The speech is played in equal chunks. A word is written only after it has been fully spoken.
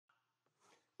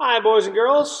Hi, boys and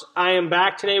girls. I am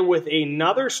back today with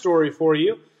another story for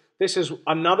you. This is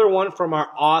another one from our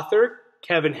author,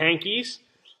 Kevin Henkes.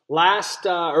 Last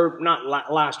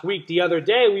week, the other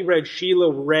day, we read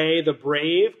Sheila Ray the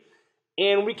Brave,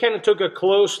 and we kind of took a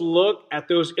close look at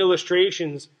those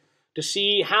illustrations to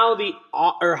see how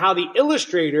the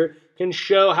illustrator can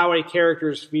show how a character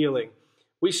is feeling.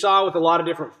 We saw with a lot of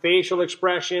different facial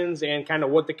expressions and kind of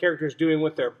what the character is doing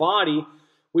with their body.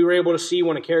 We were able to see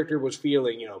when a character was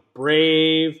feeling,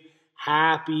 brave,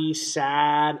 happy,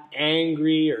 sad,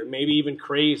 angry, or maybe even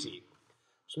crazy.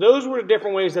 So those were the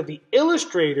different ways that the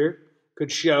illustrator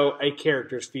could show a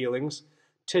character's feelings.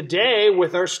 Today,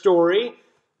 with our story,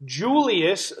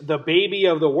 Julius, the Baby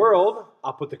of the World,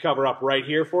 I'll put the cover up right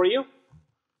here for you.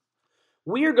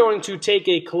 We are going to take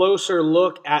a closer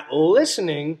look at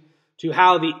listening to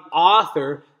how the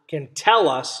author can tell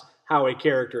us how a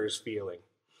character is feeling.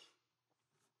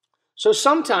 So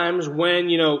sometimes when,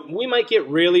 we might get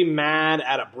really mad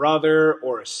at a brother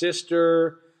or a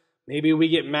sister, maybe we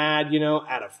get mad,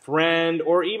 at a friend,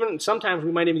 or even sometimes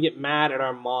we might even get mad at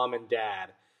our mom and dad.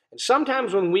 And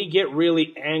sometimes when we get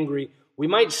really angry, we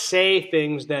might say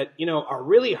things that, are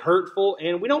really hurtful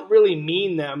and we don't really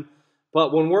mean them.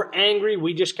 But when we're angry,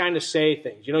 we just kind of say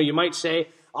things. You might say,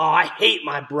 "Oh, I hate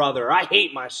my brother. I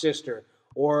hate my sister."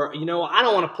 Or, "I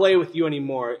don't want to play with you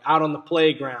anymore out on the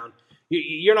playground.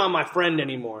 You're not my friend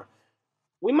anymore."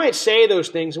 We might say those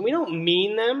things and we don't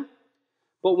mean them,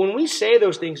 but when we say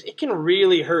those things, it can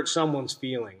really hurt someone's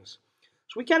feelings.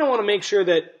 So we kind of want to make sure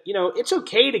that, it's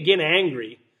okay to get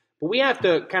angry, but we have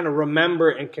to kind of remember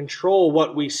and control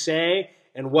what we say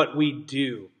and what we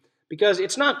do. Because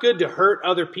it's not good to hurt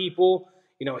other people,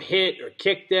 hit or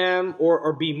kick them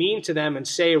or be mean to them and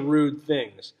say rude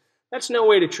things. That's no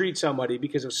way to treat somebody,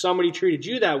 because if somebody treated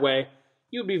you that way,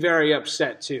 you'd be very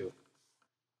upset too.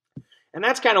 And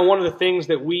that's kind of one of the things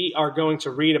that we are going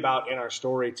to read about in our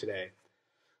story today.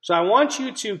 So I want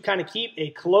you to kind of keep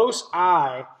a close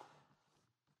eye,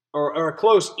 or a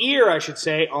close ear, I should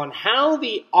say, on how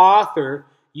the author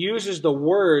uses the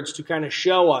words to kind of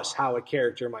show us how a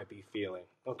character might be feeling.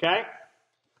 Okay?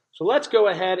 So let's go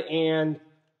ahead and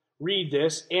read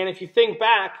this. And if you think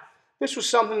back, this was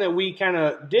something that we kind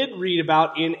of did read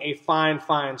about in A Fine,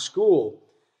 Fine School.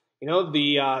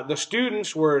 The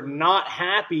students were not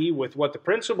happy with what the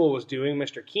principal was doing,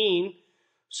 Mr. Keene,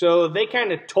 so they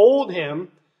kind of told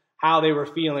him how they were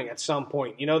feeling at some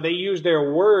point. They used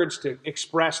their words to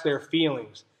express their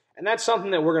feelings, and that's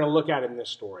something that we're going to look at in this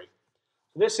story.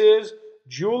 This is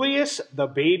Julius, the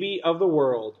Baby of the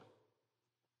World.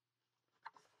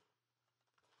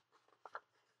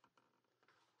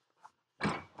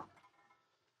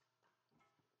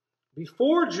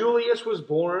 Before Julius was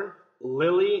born,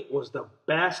 Lily was the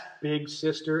best big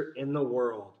sister in the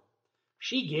world.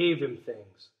 She gave him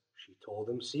things. She told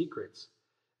him secrets.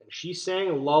 And she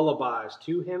sang lullabies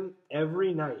to him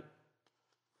every night.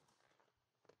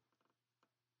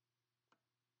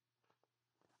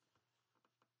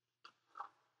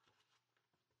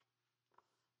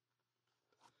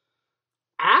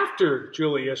 After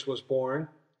Julius was born,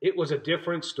 it was a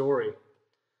different story.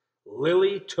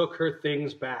 Lily took her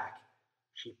things back.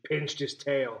 She pinched his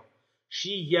tail.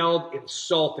 She yelled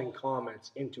insulting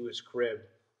comments into his crib.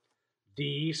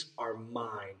 "These are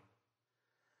mine."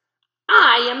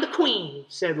 "I am the queen,"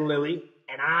 said Lily,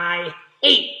 "and I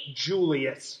hate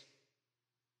Julius."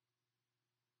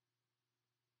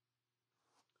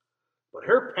 But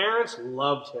her parents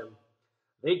loved him.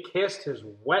 They kissed his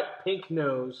wet pink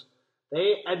nose.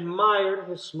 They admired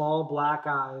his small black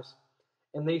eyes,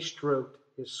 and they stroked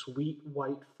his sweet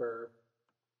white fur.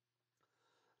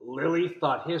 Lily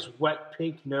thought his wet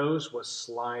pink nose was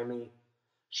slimy.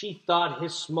 She thought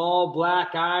his small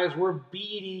black eyes were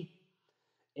beady.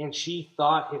 And she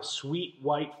thought his sweet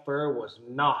white fur was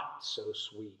not so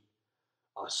sweet,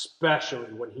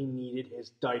 especially when he needed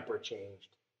his diaper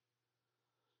changed.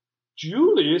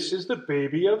 "Julius is the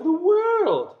baby of the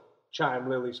world," chimed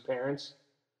Lily's parents.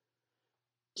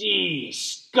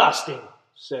 "Disgusting,"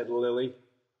 said Lily.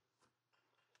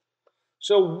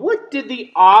 So what did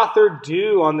the author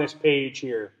do on this page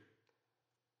here?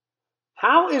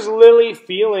 How is Lily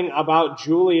feeling about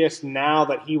Julius now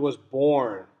that he was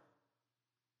born?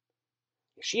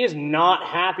 She is not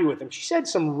happy with him. She said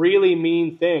some really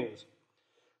mean things.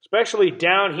 Especially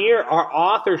down here, our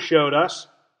author showed us,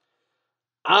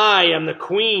 "I am the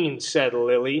queen," said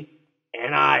Lily,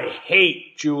 "and I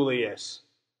hate Julius."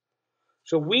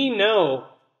 So we know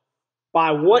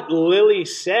by what Lily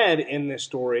said in this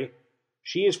story,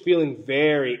 she is feeling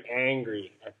very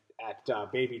angry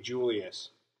at baby Julius.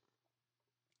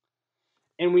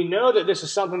 And we know that this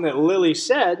is something that Lily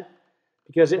said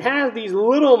because it has these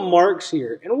little marks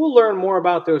here, and we'll learn more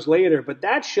about those later, but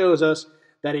that shows us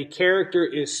that a character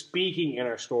is speaking in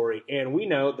our story, and we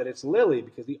know that it's Lily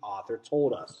because the author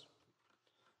told us.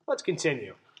 Let's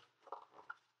continue.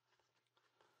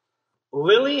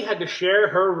 Lily had to share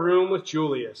her room with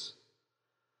Julius.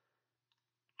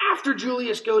 After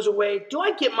Julius goes away, do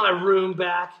I get my room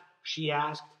back? She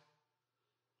asked.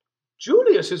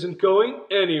 Julius isn't going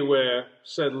anywhere,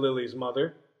 said Lily's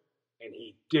mother. And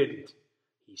he didn't.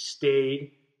 He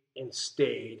stayed and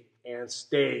stayed and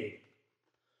stayed.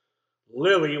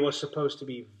 Lily was supposed to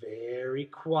be very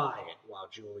quiet while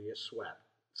Julius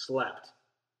slept.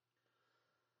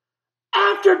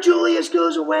 After Julius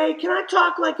goes away, can I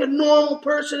talk like a normal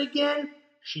person again?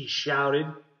 She shouted.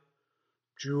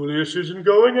 Julius isn't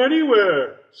going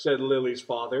anywhere, said Lily's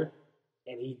father.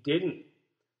 And he didn't.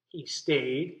 He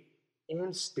stayed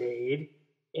and stayed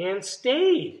and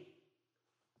stayed.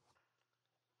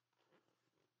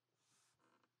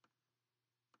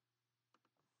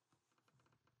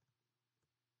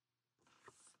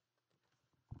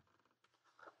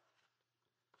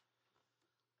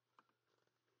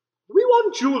 We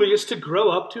want Julius to grow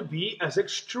up to be as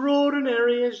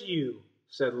extraordinary as you,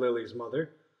 said Lily's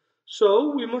mother.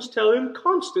 So we must tell him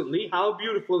constantly how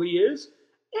beautiful he is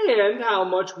and how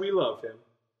much we love him.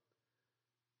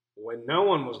 When no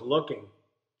one was looking,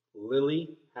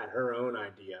 Lily had her own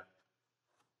idea.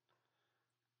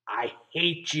 I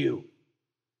hate you.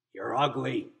 You're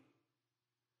ugly.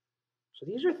 So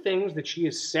these are things that she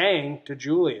is saying to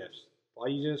Julius while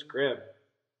he's in his crib.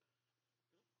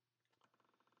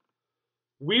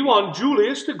 We want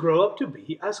Julius to grow up to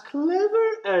be as clever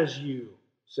as you,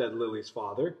 said Lily's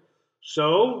father.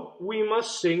 So we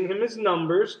must sing him his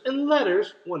numbers and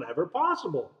letters whenever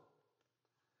possible.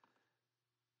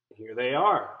 Here they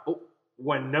are.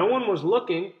 When no one was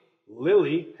looking,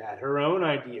 Lily had her own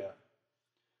idea.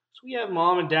 So we have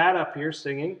Mom and Dad up here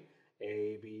singing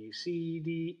A, B, C,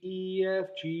 D, E, F,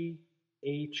 G,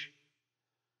 H.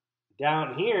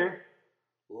 Down here,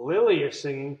 Lily is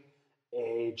singing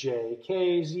A, J,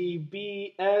 K, Z,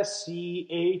 B, S, C,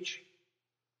 H.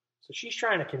 So she's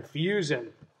trying to confuse him.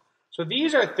 So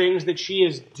these are things that she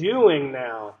is doing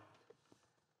now.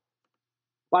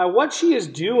 By what she is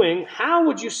doing, how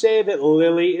would you say that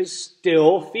Lily is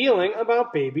still feeling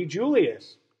about baby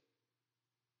Julius?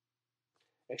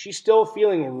 And she's still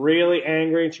feeling really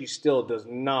angry, and she still does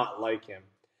not like him.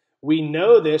 We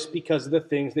know this because of the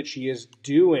things that she is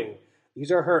doing.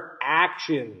 These are her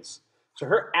actions. So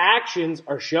her actions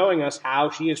are showing us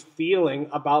how she is feeling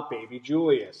about baby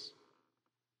Julius.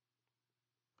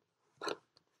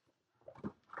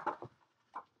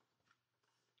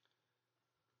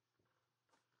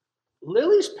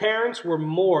 Lily's parents were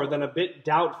more than a bit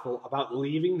doubtful about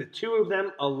leaving the two of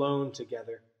them alone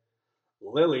together.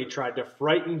 Lily tried to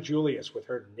frighten Julius with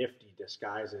her nifty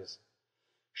disguises.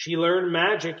 She learned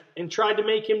magic and tried to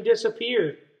make him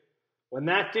disappear. When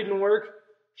that didn't work,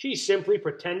 she simply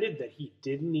pretended that he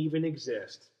didn't even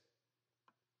exist.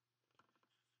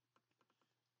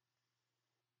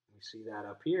 You see that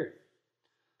up here.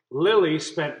 Lily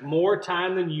spent more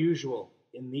time than usual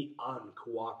in the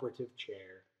uncooperative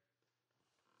chair.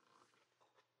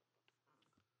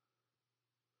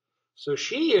 So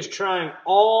she is trying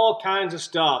all kinds of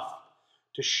stuff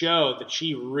to show that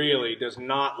she really does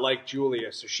not like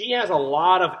Julius. So she has a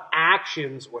lot of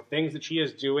actions or things that she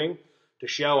is doing to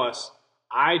show us,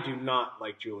 I do not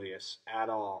like Julius at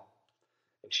all.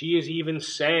 And she is even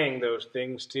saying those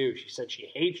things too. She said she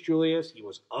hates Julius. He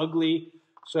was ugly.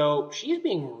 So she's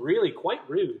being really quite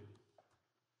rude.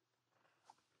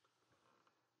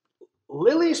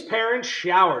 Lily's parents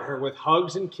showered her with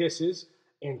hugs and kisses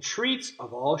and treats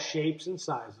of all shapes and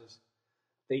sizes.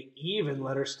 They even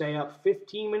let her stay up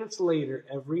 15 minutes later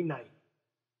every night.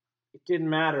 It didn't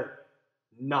matter.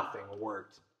 Nothing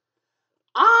worked.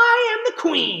 I am the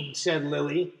queen, said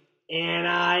Lily, and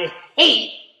I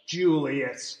hate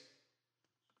Julius.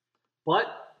 But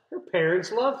her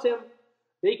parents loved him.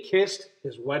 They kissed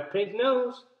his wet pink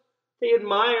nose. They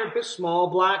admired his small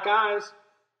black eyes,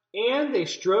 and they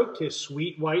stroked his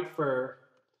sweet white fur.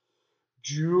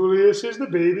 Julius is the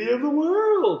baby of the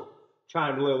world,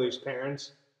 chimed Lily's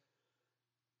parents.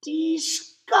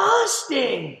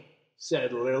 Disgusting,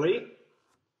 said Lily.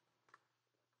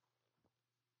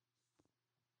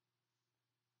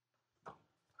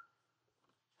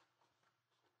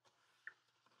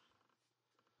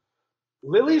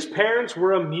 Lily's parents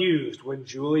were amused when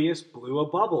Julius blew a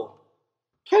bubble.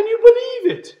 Can you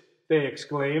believe it? They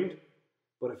exclaimed.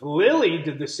 But if Lily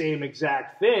did the same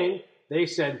exact thing, they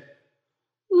said,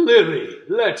 Lily,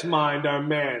 let's mind our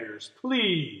manners,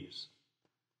 please.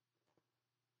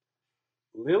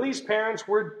 Lily's parents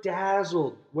were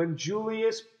dazzled when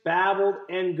Julius babbled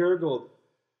and gurgled.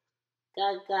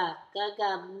 Gaga,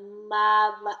 gaga,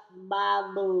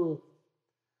 mamu.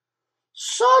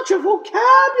 Such a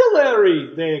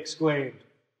vocabulary, they exclaimed.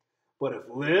 But if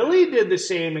Lily did the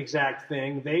same exact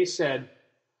thing, they said,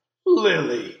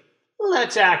 Lily,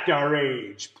 let's act our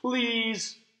age,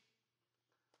 please.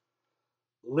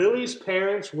 Lily's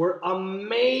parents were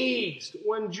amazed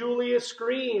when Julius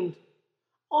screamed,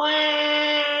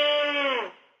 Wah!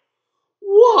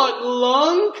 What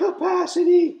lung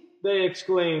capacity, they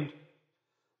exclaimed.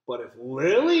 But if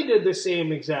Lily did the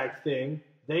same exact thing,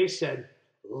 they said,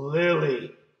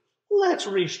 Lily, let's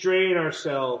restrain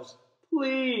ourselves,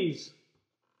 please.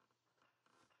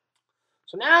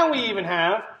 So now we even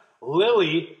have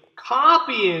Lily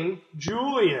copying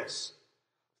Julius.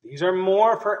 These are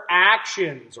more of her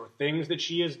actions or things that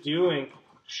she is doing to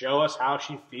show us how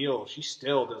she feels. She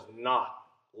still does not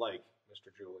like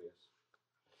Mr. Julius.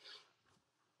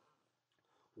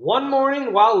 One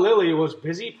morning while Lily was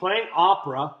busy playing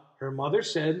opera, her mother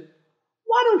said,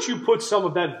 Why don't you put some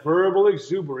of that verbal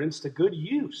exuberance to good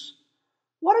use?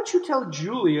 Why don't you tell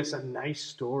Julius a nice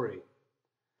story?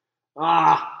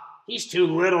 Ah, he's too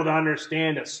little to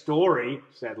understand a story,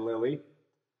 said Lily.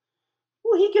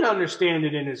 Well, he can understand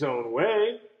it in his own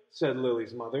way, said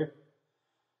Lily's mother.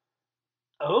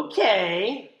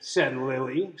 Okay, said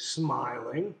Lily,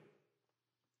 smiling.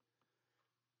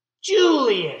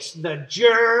 Julius, the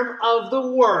germ of the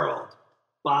world,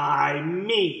 by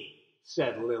me,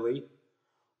 said Lily.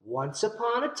 Once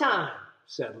upon a time,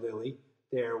 said Lily,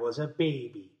 there was a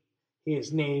baby.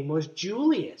 His name was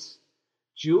Julius.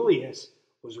 Julius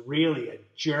was really a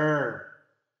germ.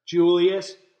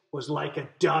 Julius was like a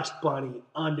dust bunny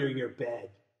under your bed.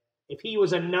 If he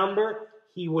was a number,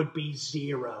 he would be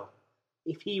 0.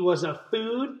 If he was a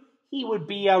food, he would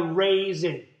be a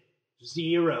raisin.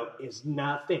 0 is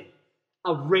nothing.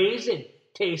 A raisin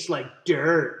tastes like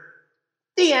dirt.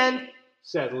 The end,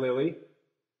 said Lily.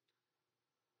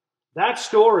 That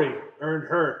story earned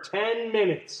her 10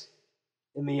 minutes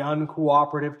in the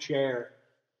uncooperative chair.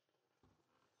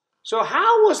 So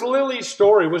how was Lily's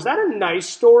story? Was that a nice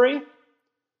story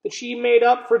that she made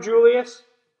up for Julius?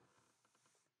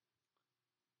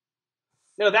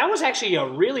 No, that was actually a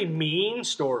really mean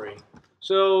story.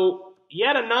 So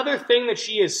yet another thing that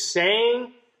she is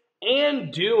saying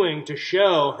and doing to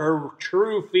show her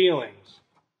true feelings.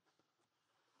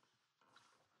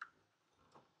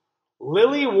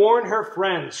 Lily warned her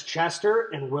friends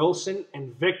Chester and Wilson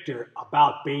and Victor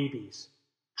about babies.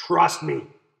 Trust me,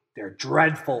 they're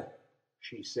dreadful,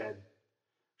 she said.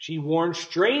 She warned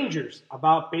strangers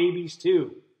about babies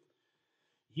too.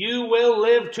 You will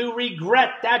live to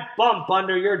regret that bump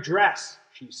under your dress,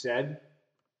 she said.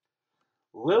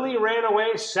 Lily ran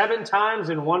away 7 times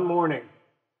in one morning.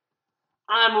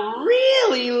 I'm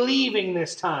really leaving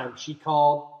this time, she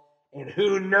called, and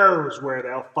who knows where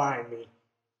they'll find me.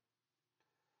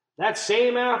 That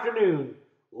same afternoon,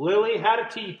 Lily had a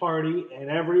tea party and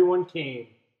everyone came.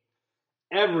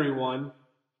 Everyone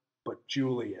but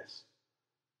Julius.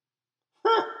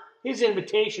 Huh, his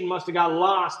invitation must have got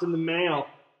lost in the mail,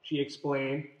 she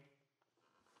explained.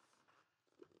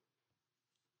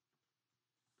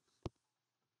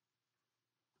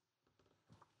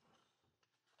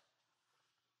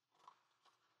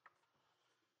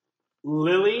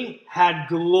 Lily had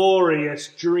glorious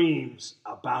dreams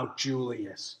about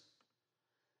Julius.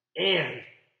 And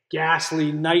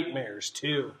ghastly nightmares,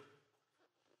 too.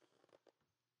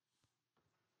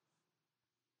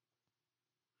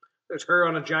 There's her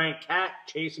on a giant cat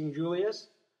chasing Julius.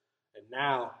 And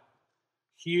now,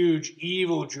 huge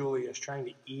evil Julius trying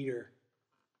to eat her.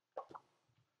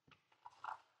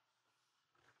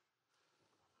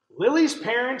 Lily's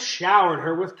parents showered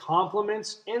her with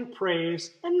compliments and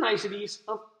praise and niceties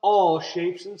of all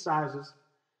shapes and sizes.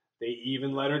 They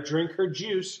even let her drink her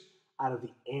juice out of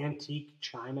the antique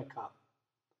china cup.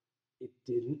 It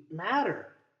didn't matter.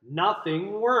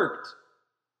 Nothing worked.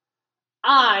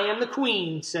 I am the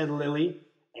queen, said Lily,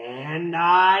 and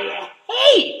I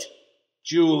hate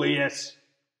Julius.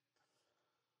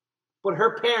 But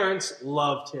her parents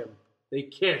loved him. They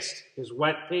kissed his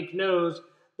wet pink nose.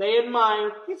 They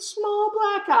admired his small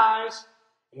black eyes,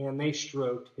 and they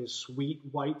stroked his sweet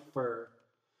white fur.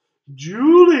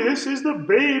 Julius is the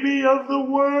baby of the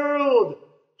world,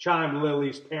 chimed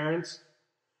Lily's parents.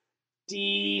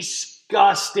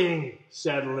 Disgusting,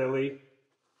 said Lily.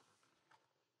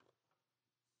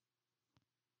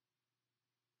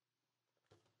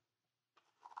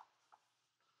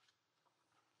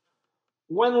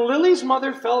 When Lily's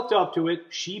mother felt up to it,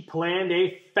 she planned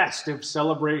a festive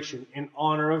celebration in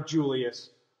honor of Julius.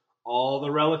 All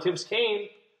the relatives came.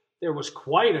 There was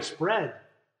quite a spread.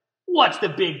 "What's the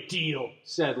big deal?"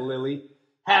 said Lily.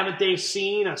 "Haven't they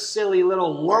seen a silly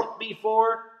little lump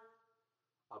before?"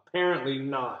 Apparently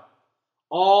not.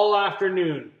 All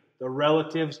afternoon, the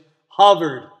relatives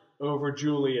hovered over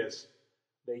Julius.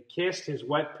 They kissed his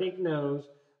wet pink nose,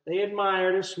 they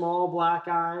admired his small black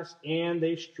eyes, and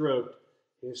they stroked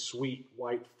his sweet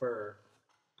white fur.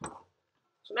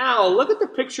 So now, look at the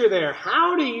picture there.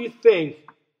 How do you think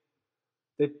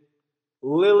that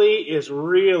Lily is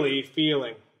really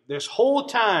feeling? This whole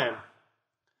time,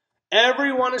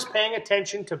 everyone is paying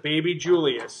attention to baby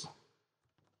Julius.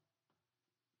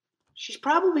 She's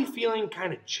probably feeling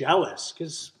kind of jealous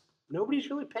because nobody's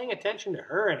really paying attention to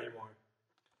her anymore.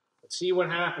 Let's see what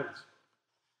happens.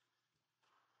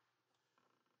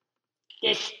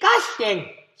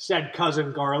 "Disgusting," said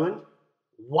Cousin Garland.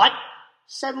 "What?"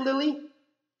 said Lily.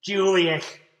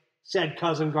 "Julius," said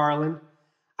Cousin Garland.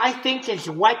 "I think his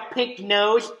wet pink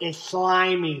nose is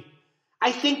slimy.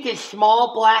 I think his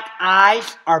small black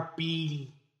eyes are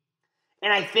beady.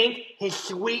 And I think his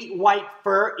sweet white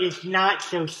fur is not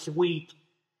so sweet.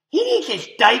 He needs his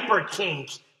diaper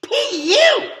changed.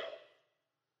 P.U.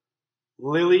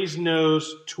 Lily's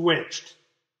nose twitched.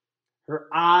 Her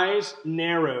eyes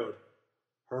narrowed.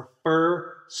 Her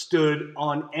fur stood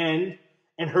on end,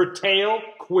 and her tail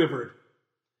quivered.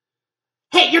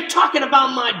 "Hey, you're talking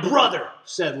about my brother,"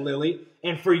 said Lily.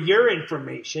 "And for your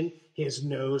information, his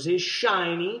nose is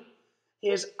shiny,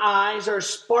 his eyes are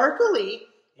sparkly,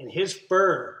 and his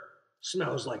fur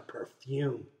smells like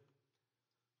perfume."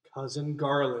 Cousin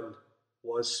Garland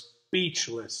was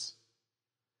speechless.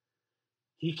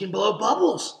 "He can blow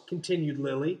bubbles," continued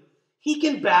Lily. "He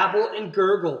can babble and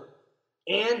gurgle,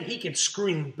 and he can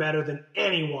scream better than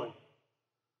anyone."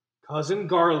 Cousin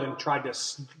Garland tried to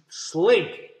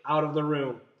slink out of the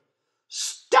room.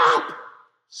 "Stop,"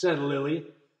 said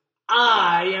Lily.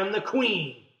 "I am the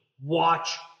queen.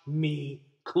 Watch me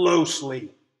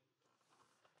closely."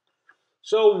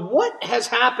 So what has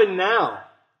happened now?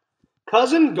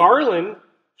 Cousin Garland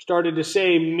started to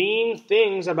say mean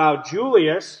things about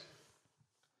Julius.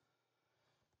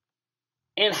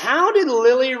 And how did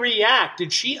Lily react?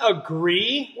 Did she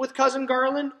agree with Cousin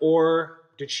Garland? Or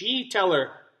did she tell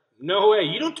her, "No way,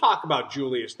 you don't talk about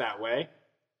Julius that way"?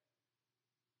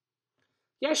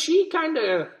 Yeah, she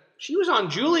was on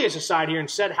Julius' side here and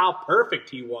said how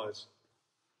perfect he was.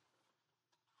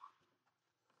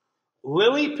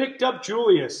 Lily picked up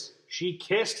Julius. She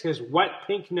kissed his wet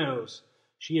pink nose.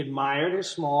 She admired his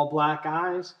small black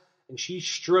eyes, and she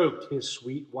stroked his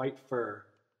sweet white fur.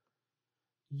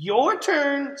 "Your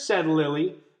turn," said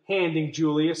Lily, handing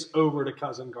Julius over to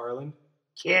Cousin Garland.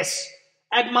 "Kiss,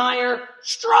 admire,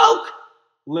 stroke,"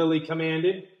 Lily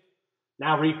commanded.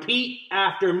 "Now repeat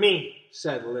after me,"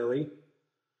 said Lily.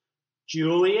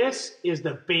 "Julius is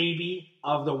the baby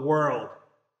of the world."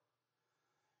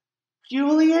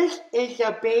 "Julius is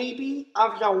the baby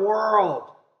of the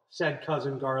world," said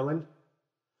Cousin Garland.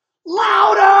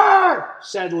 "Louder,"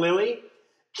 said Lily.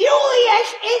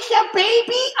 "Julius is the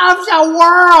baby of the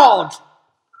world."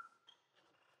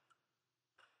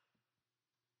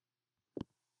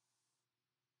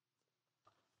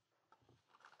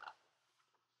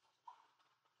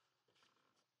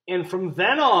 And from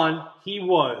then on, he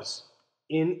was,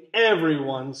 in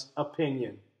everyone's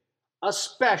opinion,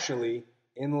 especially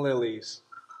in Lily's.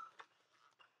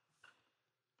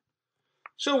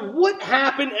 So what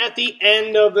happened at the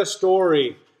end of the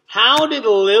story? How did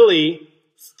Lily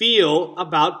feel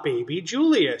about baby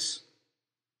Julius?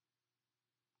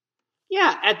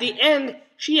 Yeah, at the end,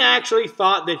 she actually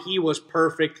thought that he was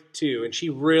perfect too, and she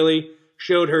really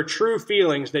showed her true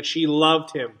feelings that she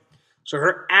loved him. So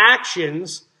her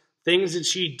actions, things that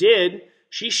she did,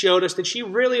 she showed us that she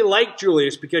really liked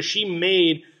Julius because she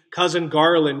made Cousin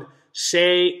Garland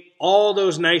say all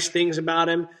those nice things about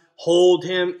him, hold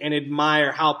him, and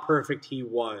admire how perfect he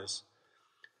was.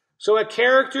 So a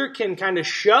character can kind of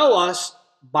show us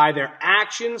by their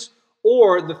actions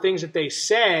or the things that they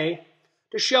say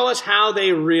to show us how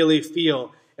they really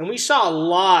feel. And we saw a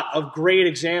lot of great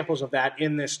examples of that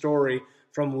in this story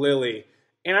from Lily.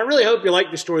 And I really hope you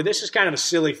like the story. This is kind of a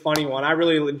silly, funny one. I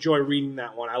really enjoy reading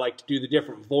that one. I like to do the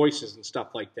different voices and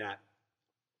stuff like that.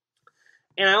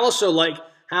 And I also like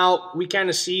how we kind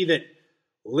of see that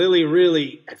Lily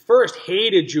really at first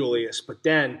hated Julius, but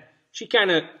then she kind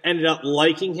of ended up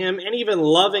liking him and even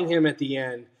loving him at the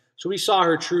end. So we saw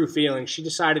her true feelings. She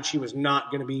decided she was not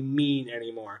going to be mean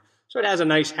anymore. So it has a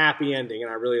nice happy ending,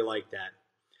 and I really like that.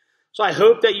 So I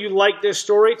hope that you liked this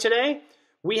story today.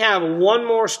 We have one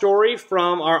more story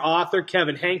from our author,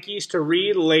 Kevin Henkes, to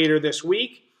read later this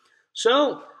week.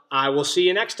 So I will see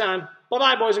you next time.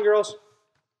 Bye-bye, boys and girls.